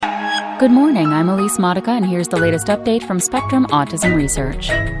Good morning, I'm Elise Modica, and here's the latest update from Spectrum Autism Research.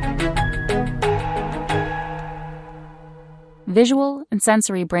 Visual and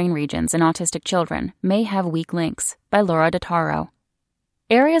sensory brain regions in autistic children may have weak links, by Laura Dottaro.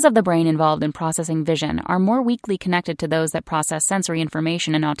 Areas of the brain involved in processing vision are more weakly connected to those that process sensory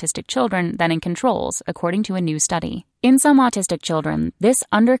information in autistic children than in controls, according to a new study. In some autistic children, this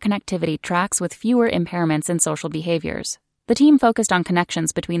underconnectivity tracks with fewer impairments in social behaviors. The team focused on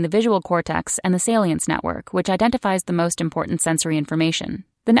connections between the visual cortex and the salience network, which identifies the most important sensory information.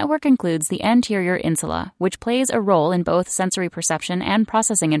 The network includes the anterior insula, which plays a role in both sensory perception and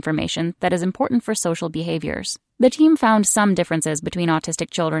processing information that is important for social behaviors. The team found some differences between autistic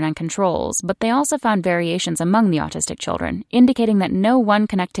children and controls, but they also found variations among the autistic children, indicating that no one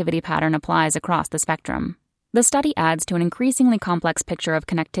connectivity pattern applies across the spectrum. The study adds to an increasingly complex picture of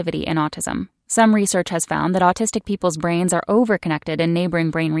connectivity in autism. Some research has found that autistic people's brains are overconnected in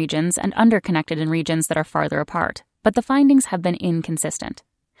neighboring brain regions and underconnected in regions that are farther apart, but the findings have been inconsistent.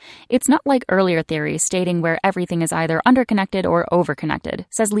 It's not like earlier theories stating where everything is either underconnected or overconnected,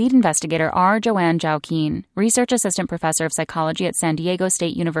 says lead investigator R. Joanne Zhao Qin, research assistant professor of psychology at San Diego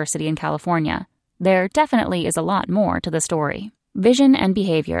State University in California. There definitely is a lot more to the story. Vision and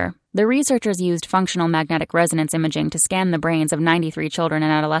behavior. The researchers used functional magnetic resonance imaging to scan the brains of 93 children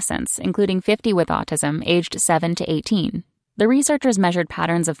and adolescents, including 50 with autism, aged 7 to 18. The researchers measured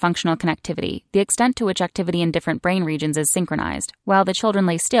patterns of functional connectivity, the extent to which activity in different brain regions is synchronized, while the children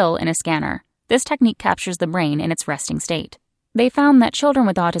lay still in a scanner. This technique captures the brain in its resting state. They found that children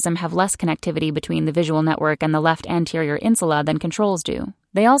with autism have less connectivity between the visual network and the left anterior insula than controls do.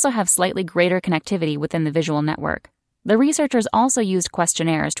 They also have slightly greater connectivity within the visual network. The researchers also used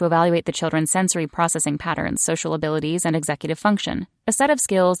questionnaires to evaluate the children's sensory processing patterns, social abilities, and executive function, a set of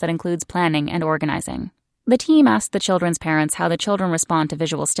skills that includes planning and organizing. The team asked the children's parents how the children respond to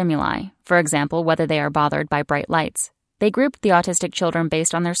visual stimuli, for example, whether they are bothered by bright lights. They grouped the autistic children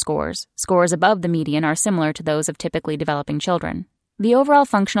based on their scores. Scores above the median are similar to those of typically developing children. The overall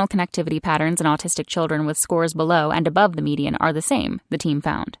functional connectivity patterns in autistic children with scores below and above the median are the same, the team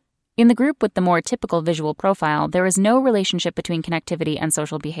found. In the group with the more typical visual profile, there is no relationship between connectivity and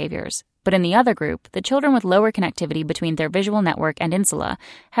social behaviors. But in the other group, the children with lower connectivity between their visual network and insula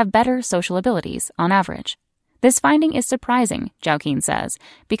have better social abilities, on average. This finding is surprising, Zhao Qin says,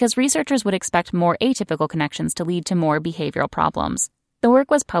 because researchers would expect more atypical connections to lead to more behavioral problems. The work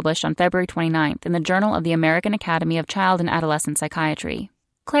was published on February 29th in the Journal of the American Academy of Child and Adolescent Psychiatry.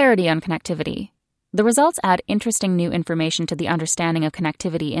 Clarity on connectivity. The results add interesting new information to the understanding of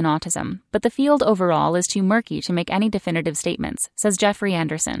connectivity in autism, but the field overall is too murky to make any definitive statements, says Jeffrey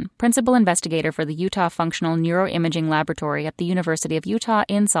Anderson, principal investigator for the Utah Functional Neuroimaging Laboratory at the University of Utah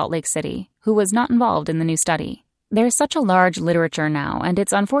in Salt Lake City, who was not involved in the new study. There's such a large literature now, and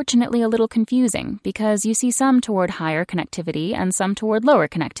it's unfortunately a little confusing because you see some toward higher connectivity and some toward lower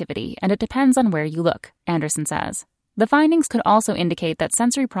connectivity, and it depends on where you look, Anderson says. The findings could also indicate that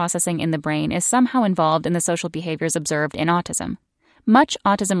sensory processing in the brain is somehow involved in the social behaviors observed in autism. Much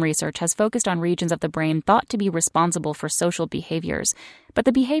autism research has focused on regions of the brain thought to be responsible for social behaviors, but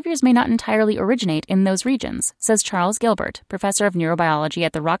the behaviors may not entirely originate in those regions, says Charles Gilbert, professor of neurobiology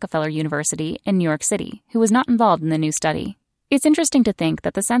at the Rockefeller University in New York City, who was not involved in the new study. It's interesting to think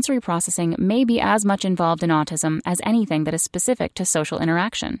that the sensory processing may be as much involved in autism as anything that is specific to social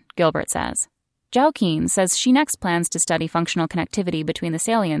interaction, Gilbert says. Zhao Qin says she next plans to study functional connectivity between the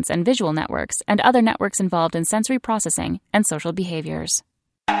salience and visual networks and other networks involved in sensory processing and social behaviors.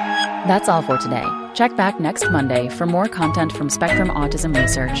 That's all for today. Check back next Monday for more content from Spectrum Autism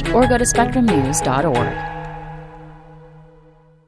Research or go to spectrumnews.org.